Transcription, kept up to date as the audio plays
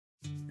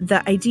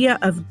the idea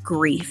of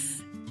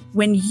grief.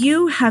 When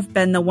you have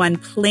been the one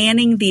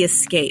planning the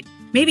escape,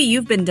 maybe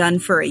you've been done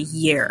for a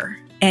year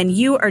and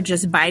you are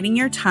just biding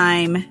your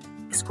time,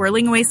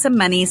 squirreling away some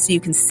money so you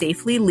can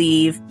safely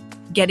leave,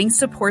 getting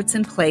supports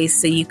in place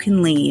so you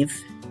can leave.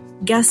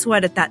 Guess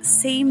what? At that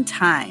same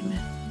time,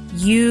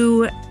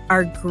 you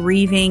are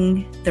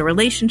grieving the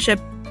relationship.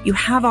 You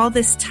have all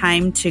this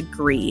time to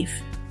grieve.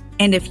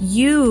 And if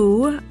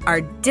you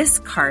are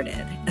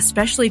discarded,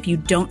 especially if you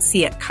don't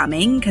see it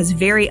coming, because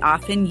very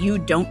often you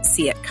don't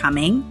see it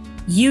coming,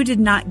 you did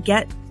not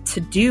get to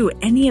do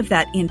any of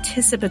that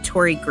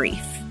anticipatory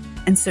grief.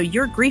 And so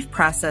your grief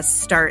process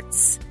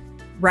starts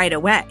right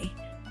away.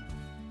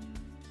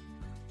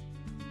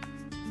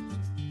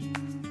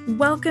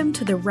 Welcome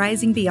to the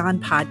Rising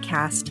Beyond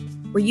podcast,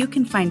 where you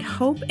can find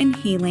hope and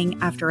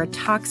healing after a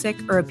toxic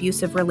or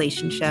abusive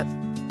relationship.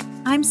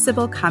 I'm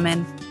Sybil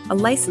Cummin, a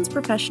licensed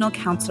professional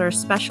counselor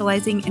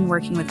specializing in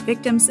working with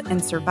victims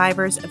and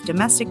survivors of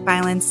domestic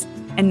violence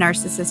and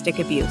narcissistic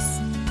abuse,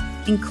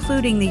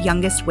 including the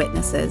youngest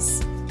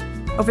witnesses.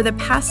 Over the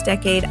past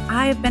decade,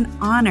 I have been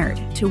honored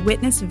to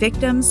witness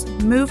victims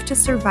move to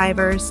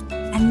survivors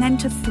and then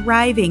to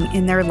thriving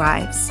in their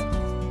lives.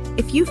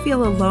 If you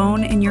feel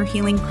alone in your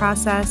healing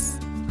process,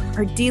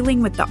 are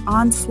dealing with the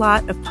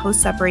onslaught of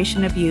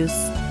post-separation abuse,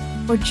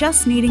 or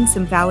just needing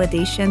some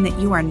validation that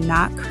you are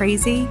not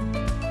crazy,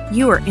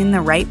 you are in the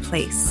right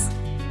place.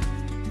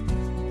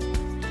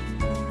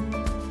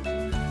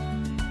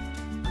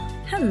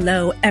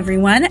 Hello,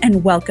 everyone,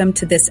 and welcome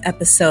to this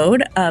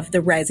episode of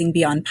the Rising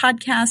Beyond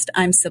podcast.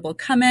 I'm Sybil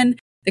Cummin,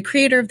 the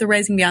creator of the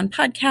Rising Beyond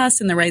podcast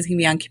and the Rising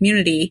Beyond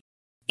community.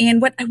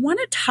 And what I want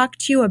to talk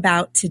to you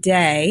about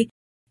today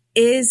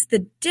is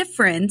the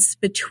difference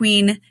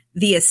between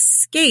the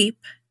escape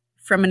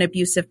from an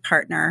abusive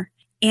partner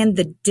and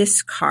the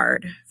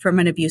discard from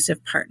an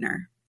abusive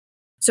partner.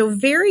 So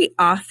very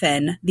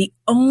often, the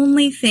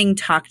only thing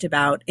talked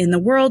about in the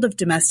world of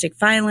domestic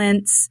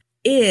violence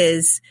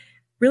is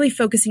really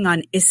focusing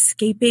on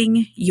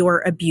escaping your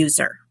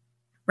abuser,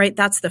 right?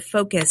 That's the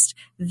focus.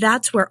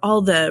 That's where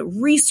all the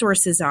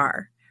resources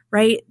are,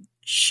 right?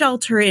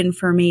 Shelter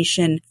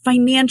information,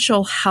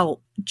 financial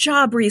help,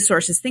 job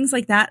resources, things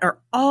like that are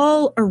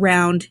all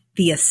around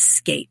the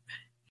escape.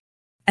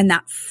 And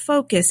that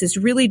focus is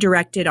really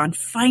directed on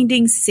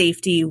finding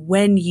safety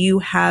when you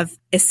have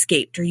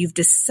escaped or you've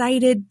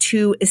decided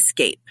to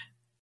escape.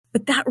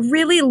 But that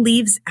really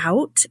leaves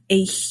out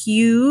a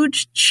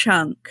huge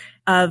chunk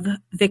of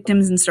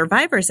victims and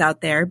survivors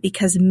out there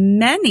because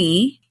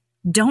many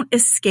don't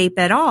escape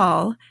at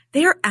all.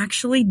 They are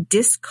actually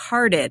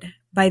discarded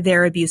by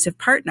their abusive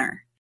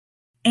partner.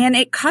 And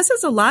it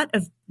causes a lot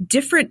of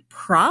different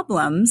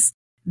problems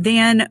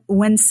than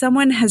when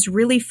someone has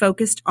really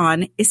focused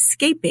on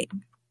escaping.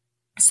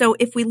 So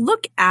if we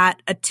look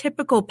at a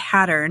typical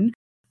pattern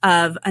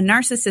of a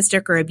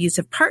narcissistic or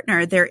abusive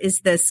partner, there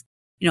is this,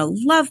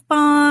 love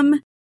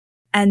bomb,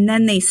 and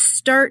then they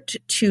start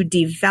to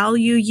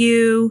devalue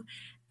you.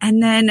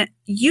 And then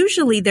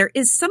usually there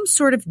is some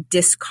sort of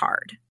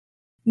discard.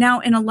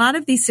 Now, in a lot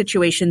of these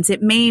situations,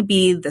 it may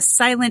be the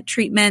silent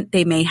treatment.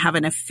 They may have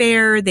an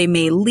affair. They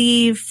may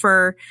leave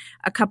for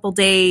a couple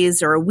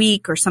days or a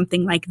week or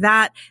something like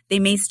that. They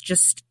may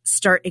just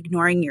start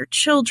ignoring your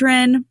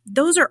children.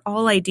 Those are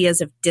all ideas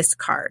of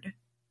discard.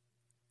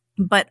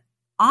 But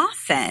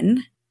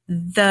often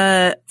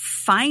the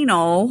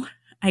final,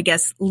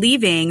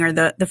 leaving or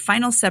the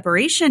final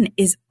separation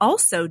is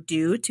also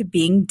due to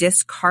being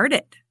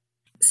discarded.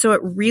 So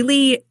it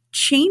really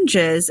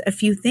changes a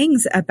few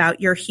things about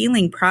your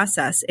healing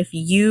process if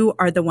you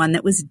are the one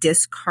that was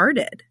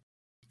discarded.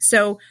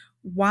 So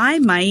why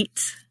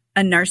might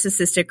a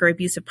narcissistic or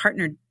abusive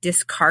partner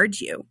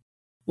discard you?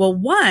 Well,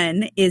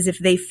 one is if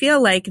they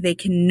feel like they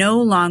can no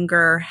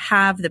longer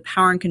have the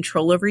power and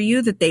control over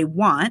you that they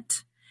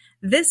want,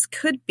 this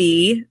could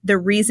be the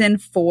reason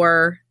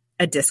for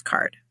a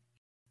discard.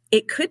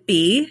 It could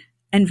be,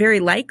 and very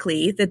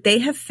likely, that they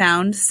have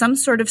found some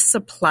sort of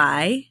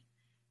supply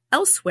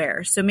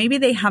elsewhere. So maybe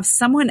they have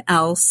someone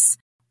else,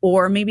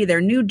 or maybe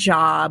their new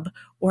job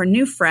or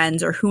new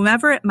friends or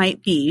whomever it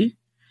might be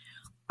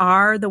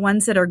are the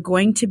ones that are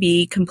going to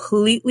be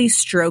completely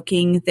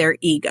stroking their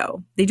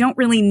ego. They don't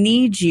really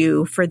need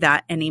you for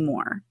that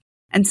anymore.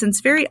 And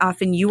since very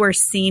often you are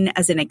seen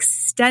as an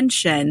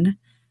extension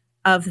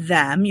of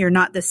them, you're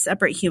not this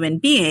separate human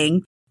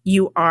being,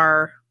 you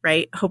are,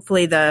 right,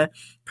 hopefully the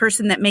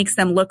person that makes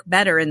them look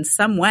better in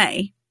some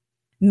way.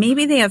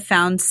 Maybe they have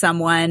found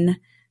someone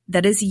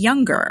that is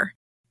younger.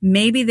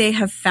 Maybe they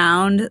have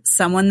found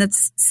someone that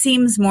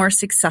seems more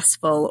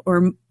successful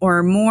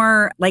or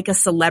more like a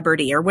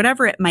celebrity or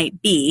whatever it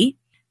might be.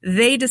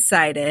 They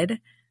decided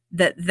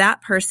that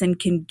that person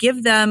can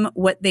give them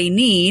what they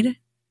need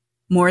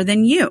more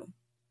than you.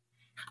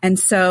 And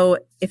so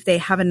if they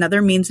have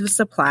another means of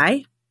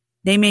supply,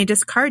 they may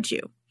discard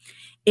you.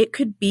 It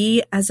could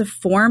be as a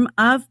form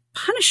of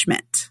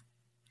punishment.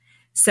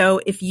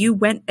 So if you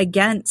went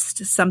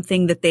against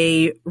something that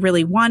they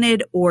really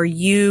wanted, or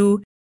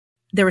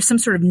there was some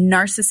sort of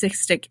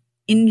narcissistic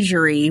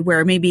injury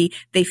where maybe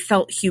they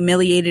felt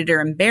humiliated or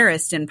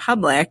embarrassed in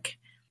public,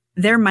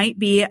 there might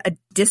be a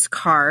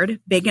discard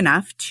big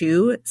enough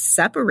to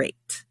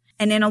separate.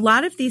 And in a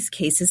lot of these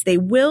cases, they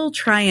will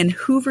try and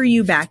hoover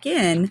you back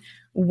in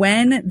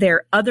when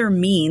their other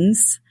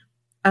means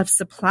of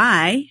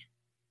supply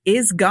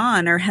is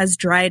gone or has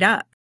dried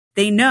up.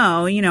 They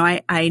know,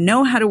 I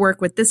know how to work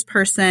with this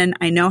person.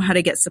 I know how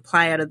to get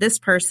supply out of this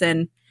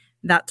person.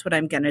 That's what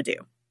I'm going to do.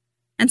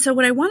 And so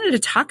what I wanted to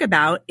talk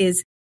about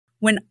is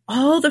when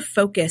all the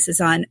focus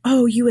is on,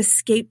 oh, you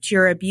escaped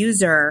your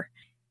abuser,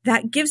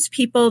 that gives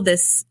people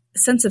this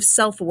sense of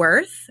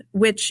self-worth,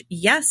 which,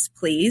 yes,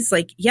 please,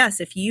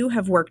 yes, if you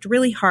have worked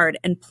really hard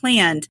and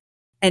planned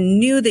and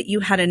knew that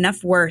you had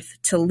enough worth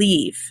to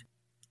leave,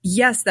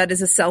 yes, that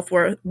is a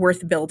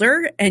self-worth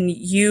builder, and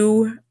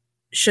you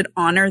should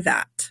honor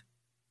that.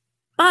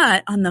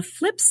 But on the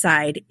flip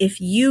side, if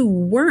you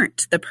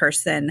weren't the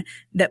person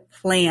that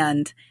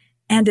planned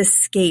and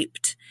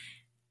escaped,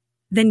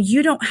 then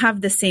you don't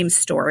have the same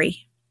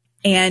story,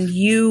 and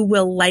you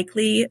will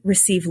likely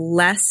receive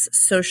less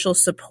social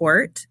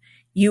support.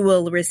 You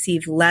will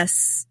receive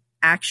less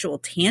actual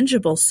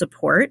tangible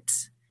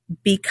support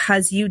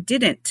because you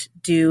didn't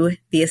do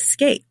the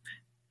escape.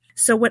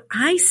 So what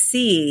I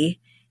see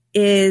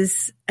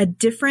is a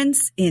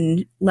difference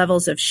in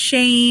levels of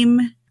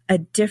shame, a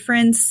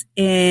difference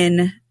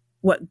in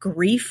what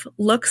grief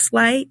looks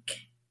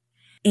like.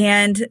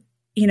 And,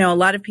 a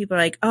lot of people are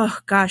like, oh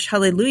gosh,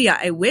 hallelujah,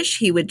 I wish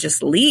he would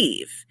just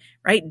leave,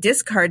 right?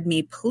 Discard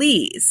me,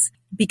 please,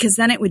 because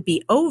then it would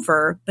be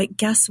over. But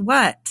guess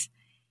what?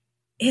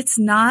 It's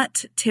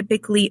not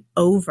typically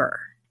over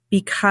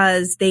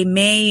because they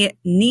may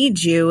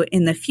need you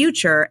in the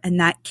future, and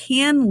that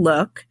can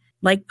look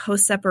like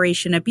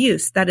post-separation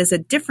abuse. That is a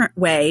different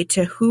way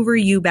to hoover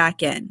you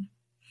back in.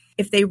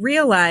 If they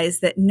realize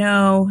that,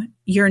 no,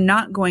 you're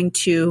not going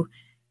to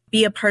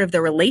be a part of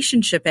the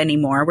relationship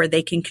anymore where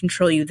they can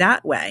control you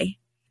that way,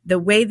 the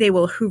way they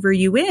will hoover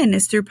you in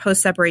is through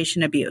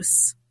post-separation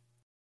abuse.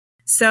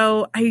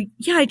 So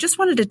I just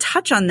wanted to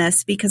touch on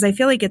this because I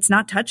feel like it's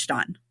not touched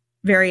on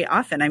very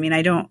often. I mean,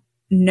 I don't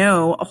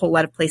know a whole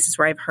lot of places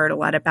where I've heard a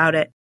lot about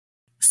it.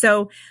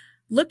 So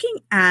looking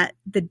at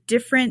the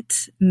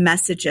different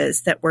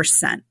messages that were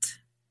sent.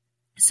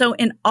 So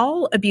in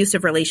all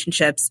abusive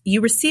relationships,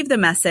 you receive the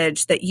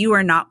message that you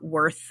are not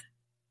worth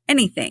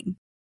anything.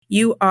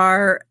 You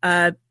are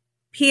a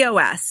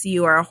POS.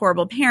 You are a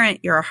horrible parent.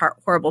 You're a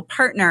horrible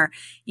partner.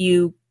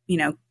 You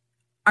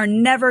are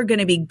never going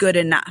to be good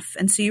enough.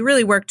 And so you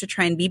really work to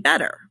try and be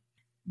better.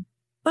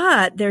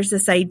 But there's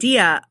this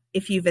idea,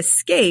 if you've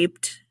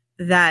escaped,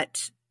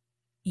 that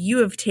you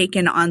have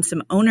taken on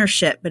some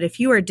ownership. But if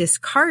you are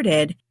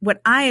discarded,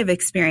 what I have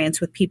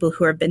experienced with people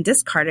who have been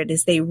discarded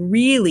is they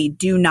really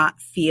do not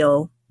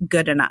feel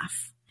good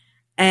enough.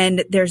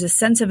 And there's a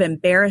sense of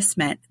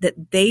embarrassment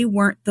that they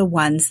weren't the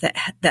ones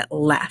that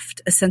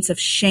left, a sense of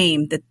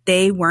shame that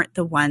they weren't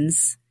the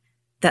ones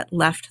that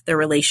left the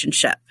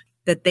relationship,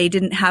 that they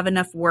didn't have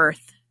enough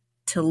worth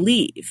to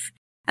leave.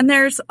 And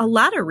there's a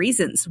lot of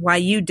reasons why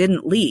you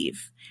didn't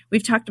leave.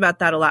 We've talked about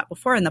that a lot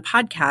before in the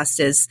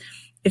podcast. Is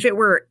if it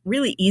were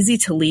really easy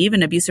to leave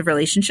an abusive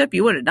relationship,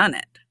 you would have done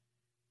it,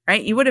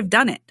 right? You would have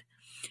done it.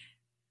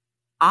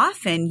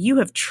 Often you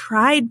have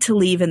tried to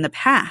leave in the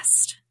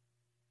past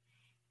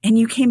and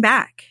you came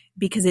back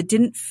because it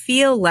didn't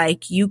feel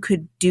like you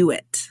could do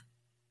it.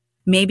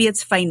 Maybe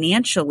it's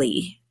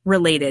financially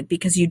related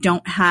because you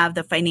don't have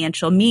the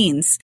financial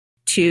means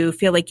to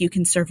feel like you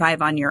can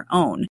survive on your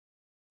own.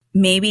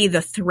 Maybe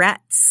the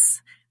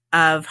threats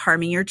of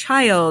harming your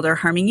child or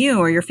harming you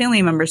or your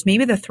family members,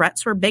 maybe the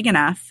threats were big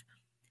enough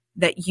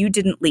that you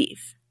didn't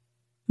leave.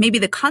 Maybe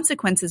the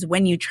consequences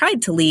when you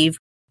tried to leave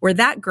were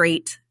that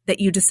great that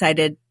you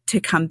decided to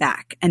come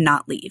back and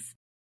not leave,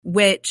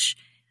 which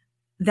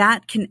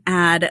that can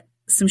add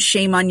some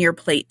shame on your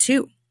plate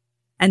too.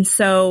 And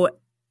so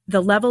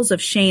the levels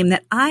of shame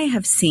that I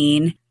have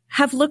seen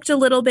have looked a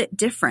little bit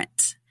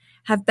different,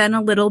 have been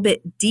a little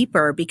bit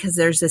deeper because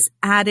there's this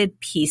added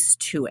piece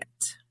to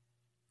it.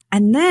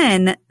 And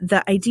then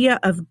the idea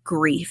of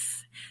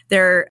grief.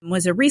 There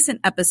was a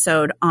recent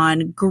episode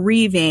on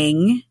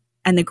grieving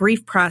and the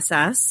grief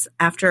process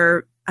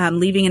after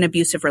leaving an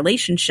abusive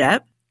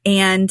relationship.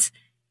 And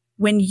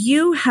when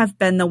you have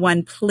been the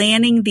one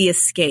planning the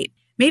escape,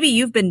 maybe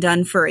you've been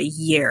done for a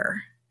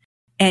year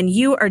and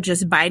you are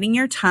just biding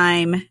your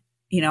time,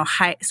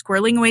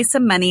 squirreling away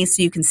some money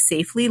so you can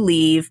safely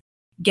leave,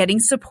 getting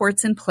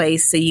supports in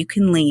place so you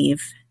can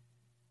leave.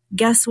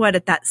 Guess what?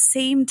 At that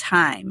same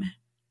time,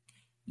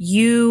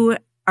 you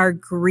are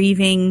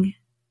grieving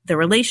the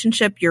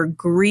relationship. You're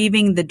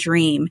grieving the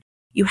dream.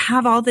 You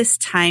have all this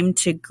time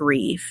to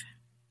grieve.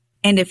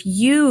 And if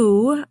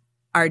you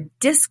are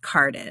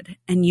discarded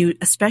and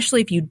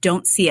especially if you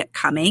don't see it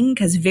coming,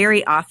 because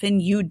very often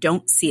you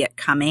don't see it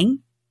coming,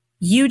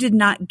 you did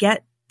not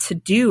get to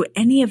do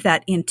any of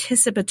that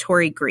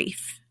anticipatory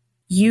grief.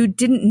 You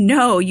didn't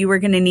know you were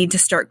going to need to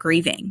start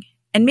grieving.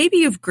 And maybe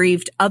you've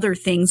grieved other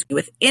things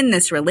within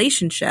this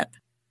relationship,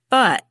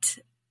 but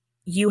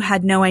you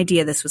had no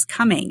idea this was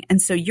coming.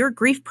 And so your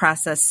grief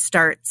process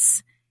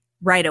starts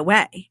right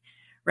away,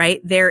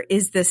 right? There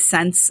is this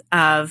sense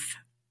of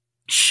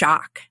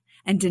shock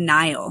and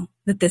denial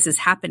that this is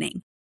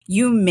happening.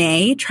 You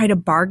may try to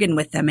bargain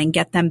with them and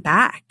get them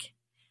back,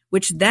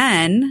 which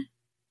then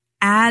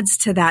adds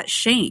to that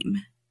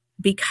shame.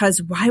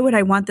 Because why would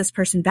I want this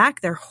person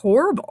back? They're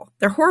horrible.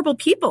 They're horrible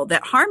people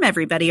that harm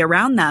everybody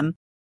around them.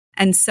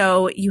 And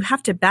so you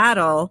have to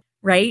battle,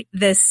 right?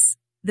 This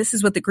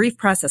is what the grief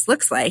process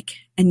looks like.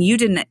 And you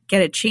didn't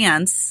get a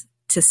chance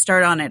to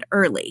start on it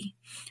early.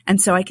 And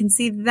so I can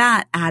see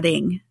that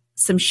adding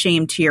some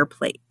shame to your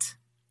plate.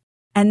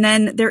 And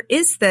then there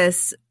is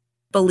this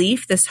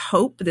belief, this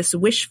hope, this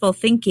wishful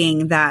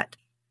thinking that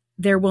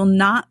there will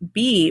not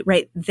be,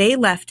 right? They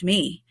left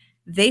me.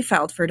 They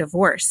filed for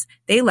divorce.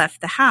 They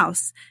left the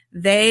house.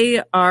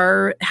 They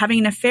are having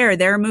an affair.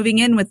 They're moving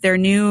in with their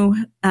new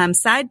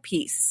side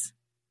piece.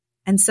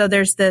 And so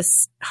there's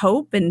this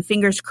hope and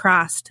fingers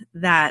crossed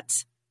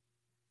that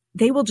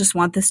they will just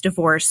want this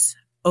divorce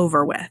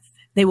over with.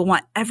 They will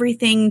want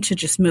everything to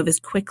just move as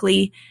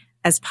quickly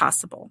as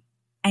possible.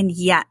 And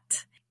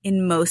yet,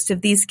 in most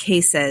of these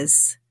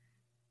cases,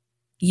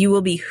 you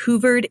will be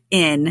hoovered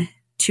in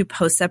to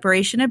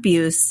post-separation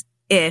abuse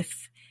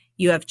if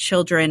you have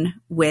children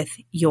with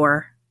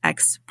your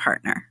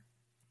ex-partner.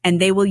 And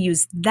they will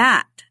use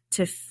that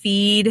to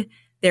feed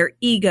their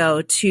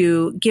ego,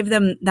 to give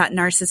them that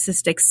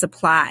narcissistic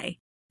supply,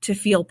 to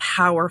feel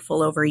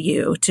powerful over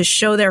you, to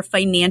show their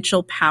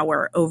financial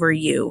power over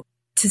you,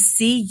 to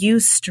see you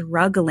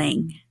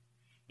struggling.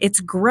 It's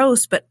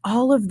gross, but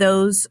all of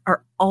those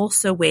are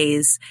also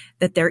ways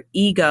that their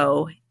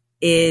ego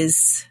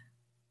is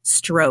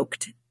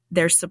stroked.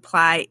 Their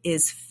supply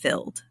is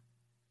filled.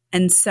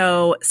 And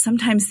so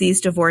sometimes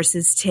these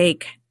divorces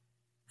take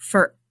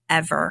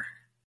forever.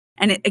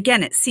 And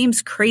it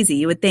seems crazy.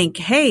 You would think,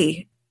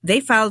 hey, they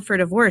filed for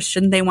divorce.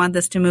 Shouldn't they want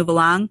this to move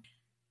along?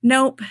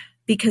 Nope,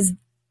 because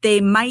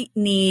they might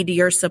need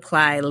your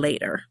supply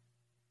later.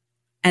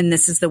 And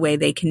this is the way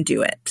they can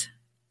do it.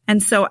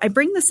 And so I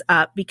bring this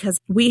up because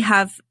we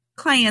have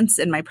clients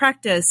in my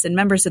practice and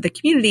members of the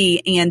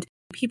community and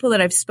people that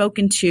I've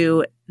spoken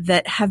to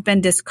that have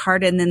been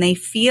discarded and they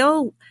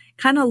feel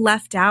kind of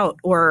left out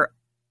or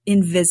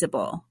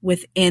invisible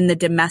within the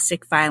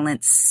domestic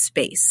violence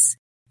space.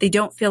 They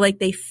don't feel like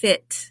they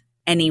fit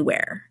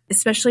anywhere,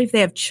 especially if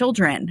they have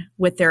children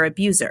with their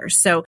abuser.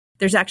 So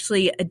there's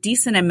actually a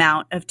decent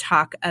amount of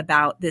talk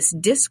about this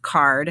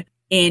discard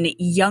in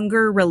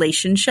younger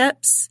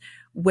relationships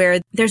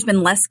where there's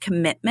been less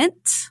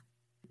commitment,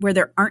 where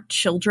there aren't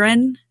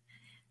children.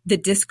 The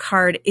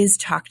discard is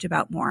talked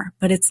about more,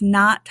 but it's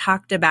not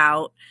talked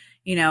about,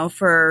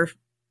 for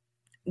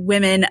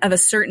women of a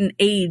certain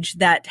age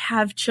that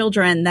have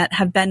children that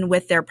have been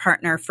with their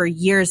partner for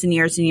years and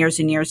years and years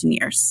and years and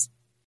years.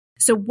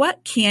 So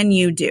what can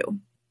you do?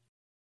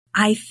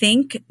 I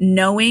think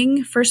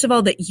knowing, first of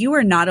all, that you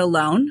are not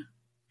alone,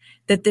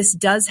 that this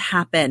does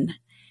happen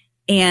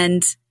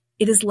and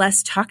it is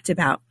less talked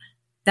about.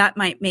 That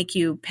might make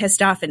you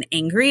pissed off and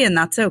angry, and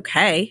that's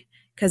okay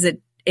because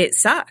it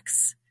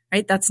sucks,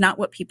 right? That's not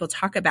what people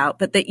talk about,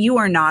 but that you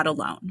are not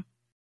alone.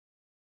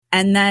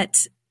 And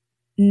that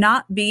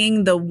not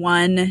being the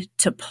one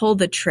to pull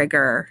the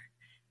trigger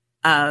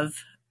of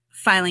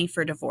filing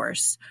for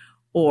divorce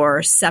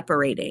or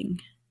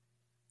separating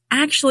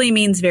actually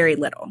means very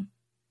little.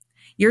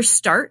 Your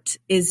start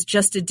is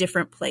just a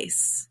different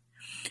place.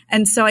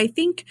 And so I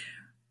think,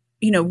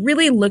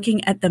 really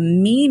looking at the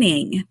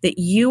meaning that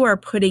you are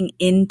putting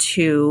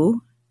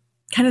into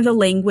kind of the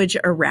language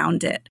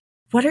around it.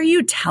 What are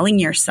you telling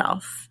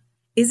yourself?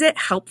 Is it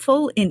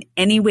helpful in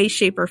any way,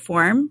 shape, or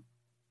form?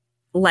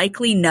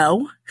 Likely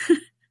no,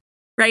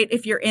 right?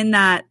 If you're in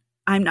that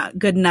I'm not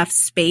good enough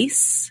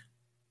space,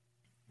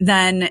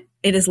 then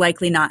it is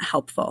likely not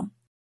helpful.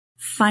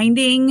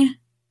 Finding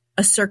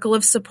a circle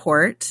of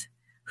support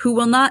who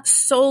will not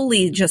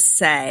solely just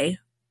say,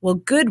 well,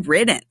 good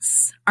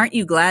riddance. Aren't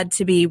you glad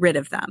to be rid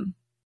of them?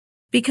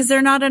 Because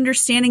they're not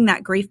understanding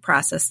that grief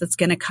process that's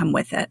going to come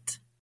with it.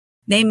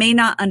 They may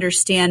not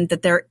understand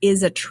that there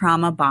is a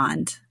trauma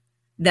bond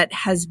that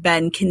has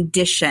been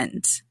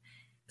conditioned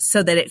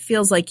so that it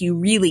feels like you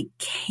really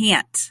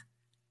can't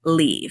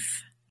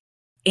leave.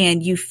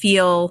 And you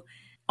feel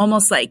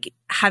almost like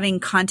having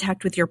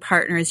contact with your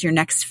partner is your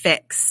next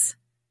fix.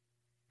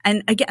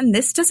 And again,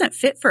 this doesn't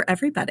fit for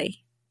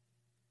everybody.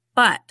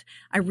 But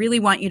I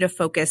really want you to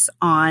focus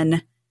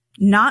on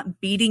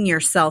not beating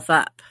yourself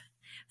up,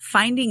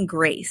 finding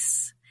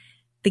grace.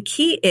 The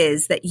key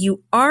is that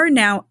you are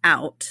now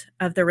out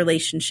of the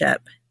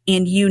relationship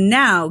and you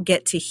now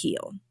get to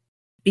heal.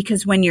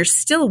 Because when you're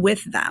still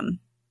with them,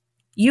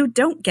 you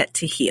don't get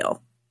to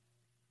heal.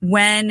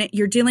 When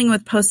you're dealing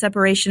with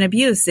post-separation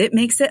abuse, it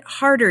makes it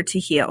harder to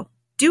heal.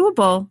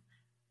 Doable,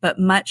 but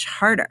much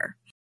harder.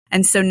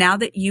 And so now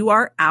that you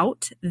are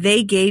out,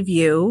 they gave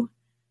you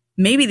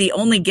maybe the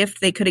only gift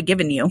they could have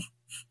given you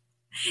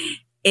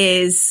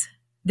is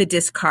the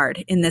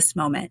discard in this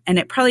moment. And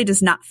it probably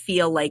does not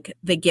feel like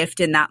the gift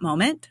in that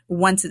moment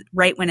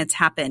right when it's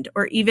happened,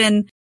 or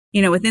even,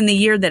 within the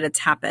year that it's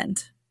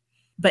happened.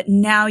 But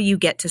now you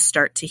get to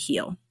start to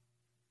heal,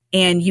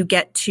 and you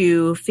get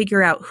to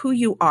figure out who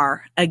you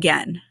are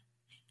again.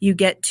 You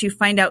get to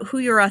find out who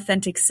your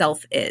authentic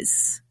self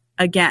is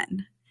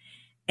again.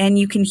 And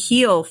you can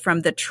heal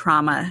from the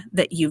trauma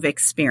that you've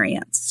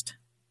experienced.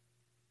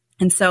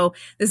 And so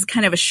this is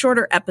kind of a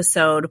shorter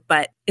episode,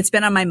 but it's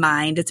been on my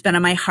mind. It's been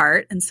on my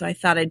heart. And so I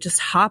thought I'd just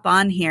hop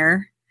on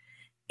here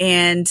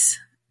and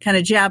kind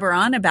of jabber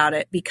on about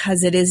it,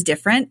 because it is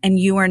different and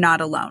you are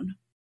not alone.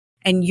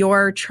 And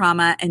your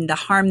trauma and the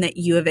harm that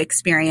you have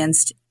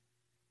experienced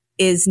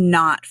is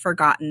not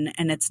forgotten,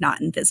 and it's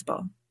not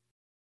invisible.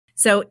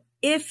 So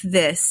if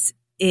this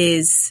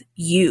is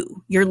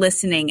you're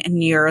listening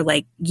and you're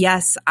like,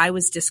 yes, I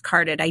was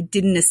discarded. I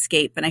didn't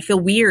escape. And I feel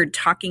weird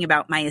talking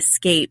about my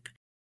escape,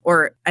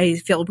 or I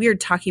feel weird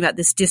talking about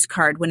this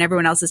discard when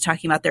everyone else is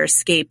talking about their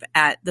escape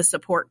at the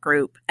support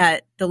group,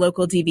 at the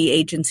local DV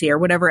agency, or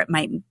whatever it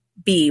might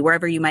be,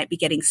 wherever you might be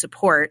getting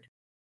support.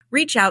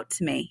 Reach out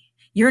to me.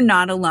 You're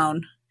not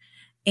alone.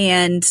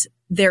 And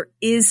there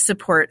is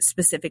support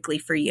specifically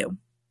for you.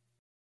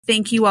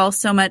 Thank you all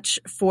so much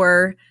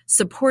for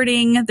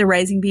supporting the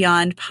Rising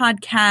Beyond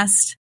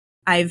podcast.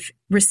 I've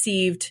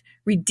received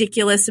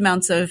ridiculous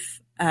amounts of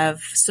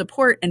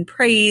support and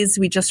praise.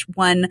 We just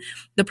won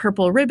the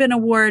Purple Ribbon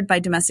Award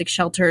by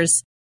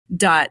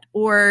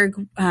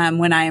domesticshelters.org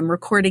when I am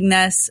recording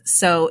this.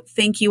 So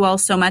thank you all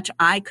so much.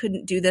 I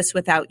couldn't do this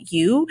without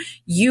you.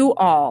 You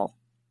all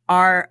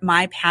are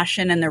my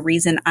passion and the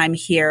reason I'm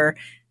here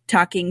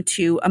talking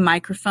to a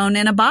microphone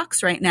in a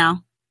box right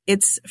now.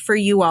 It's for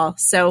you all.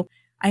 So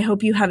I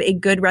hope you have a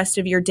good rest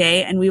of your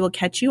day, and we will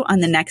catch you on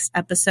the next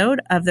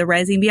episode of the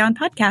Rising Beyond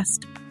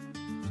podcast.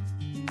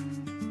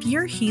 If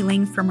you're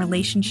healing from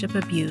relationship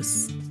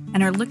abuse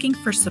and are looking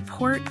for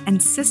support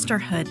and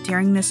sisterhood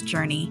during this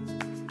journey,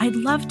 I'd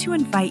love to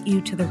invite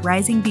you to the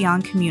Rising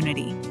Beyond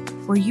community,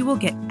 where you will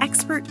get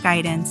expert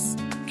guidance,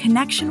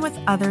 connection with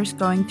others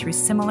going through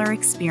similar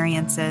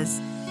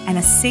experiences, and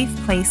a safe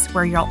place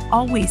where you'll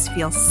always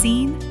feel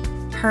seen,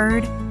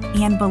 heard,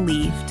 and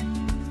believed.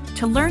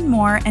 To learn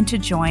more and to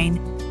join,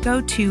 go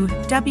to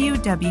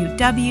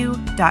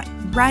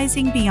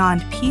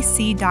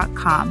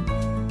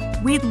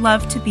www.risingbeyondpc.com. We'd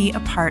love to be a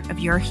part of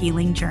your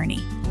healing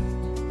journey.